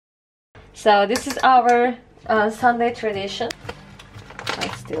So this is our Sunday tradition. I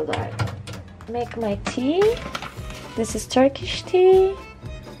still die. Make my tea. This is Turkish tea.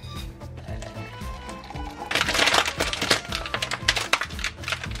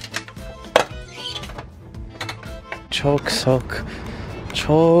 Çok sok.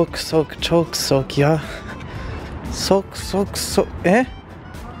 Çok sok, çok sok ya. Sok sok sok.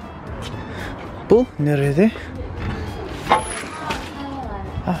 Bu nerede?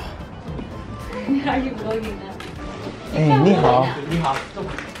 Are you vlogging now? Hey, ni hao.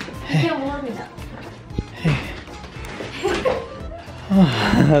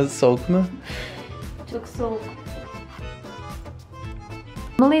 Soğuk mu? Çok soğuk.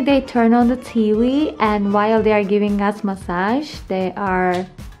 Normally they turn on the TV and while they are giving us massage, they are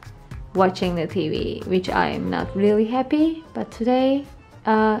watching the TV, which I'm not really happy, but today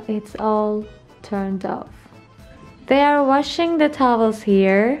it's all turned off. They are washing the towels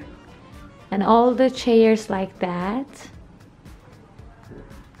here and all the chairs like that.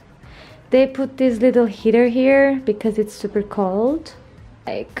 They put this little heater here because it's super cold.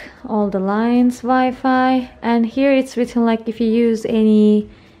 Like all the lines, Wi-Fi, and here it's written like if you use any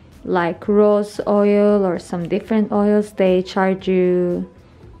like rose oil or some different oils, they charge you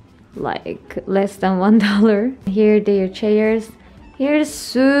like less than $1. Here their chairs. Here is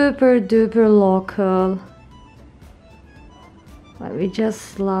super duper local. But we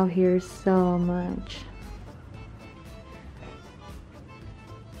just love here so much.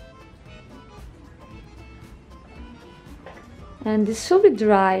 And this should be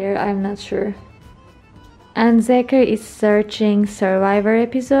drier, I'm not sure. And Zeker is searching Survivor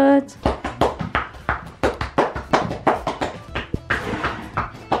episodes.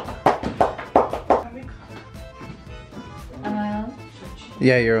 Am I on?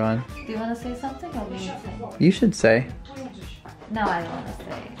 Yeah, you're on. Do you want to say something or me say? You should say. No, I don't want to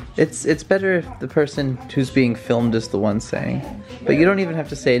say. It's better if the person who's being filmed is the one saying. But you don't even have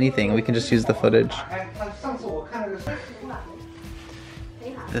to say anything. We can just use the footage.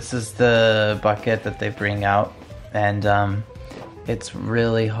 This is the bucket that they bring out, and it's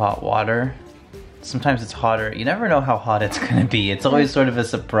really hot water. Sometimes it's hotter. You never know how hot it's gonna be. It's always sort of a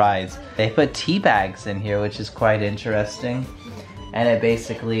surprise. They put tea bags in here, which is quite interesting. And it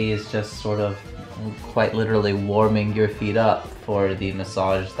basically is just sort of quite literally warming your feet up for the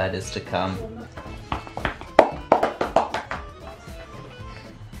massage that is to come.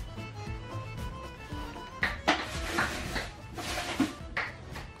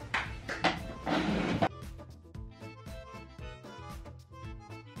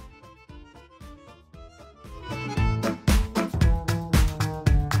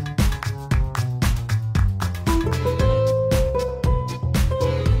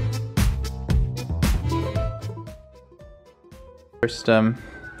 First,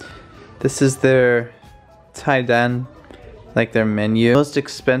 this is their Taidan, like their menu. Most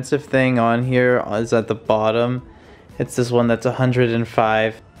expensive thing on here is at the bottom. It's this one that's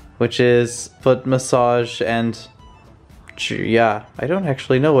 105, which is foot massage and Juya. I don't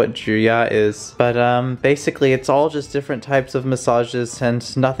actually know what Juya is, but basically it's all just different types of massages and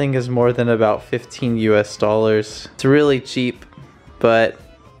nothing is more than about $15 US. It's really cheap, but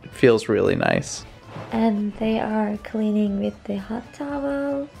it feels really nice. And they are cleaning with the hot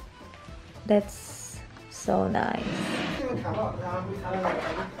towel. That's so nice.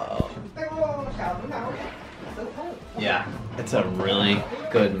 Yeah, it's a really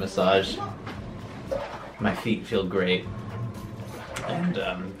good massage. My feet feel great. And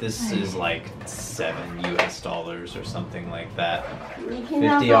this is like $7 US or something like that. 50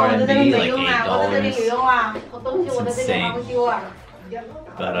 RMB, like $8. It's insane.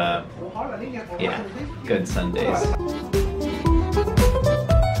 But yeah, good Sundays.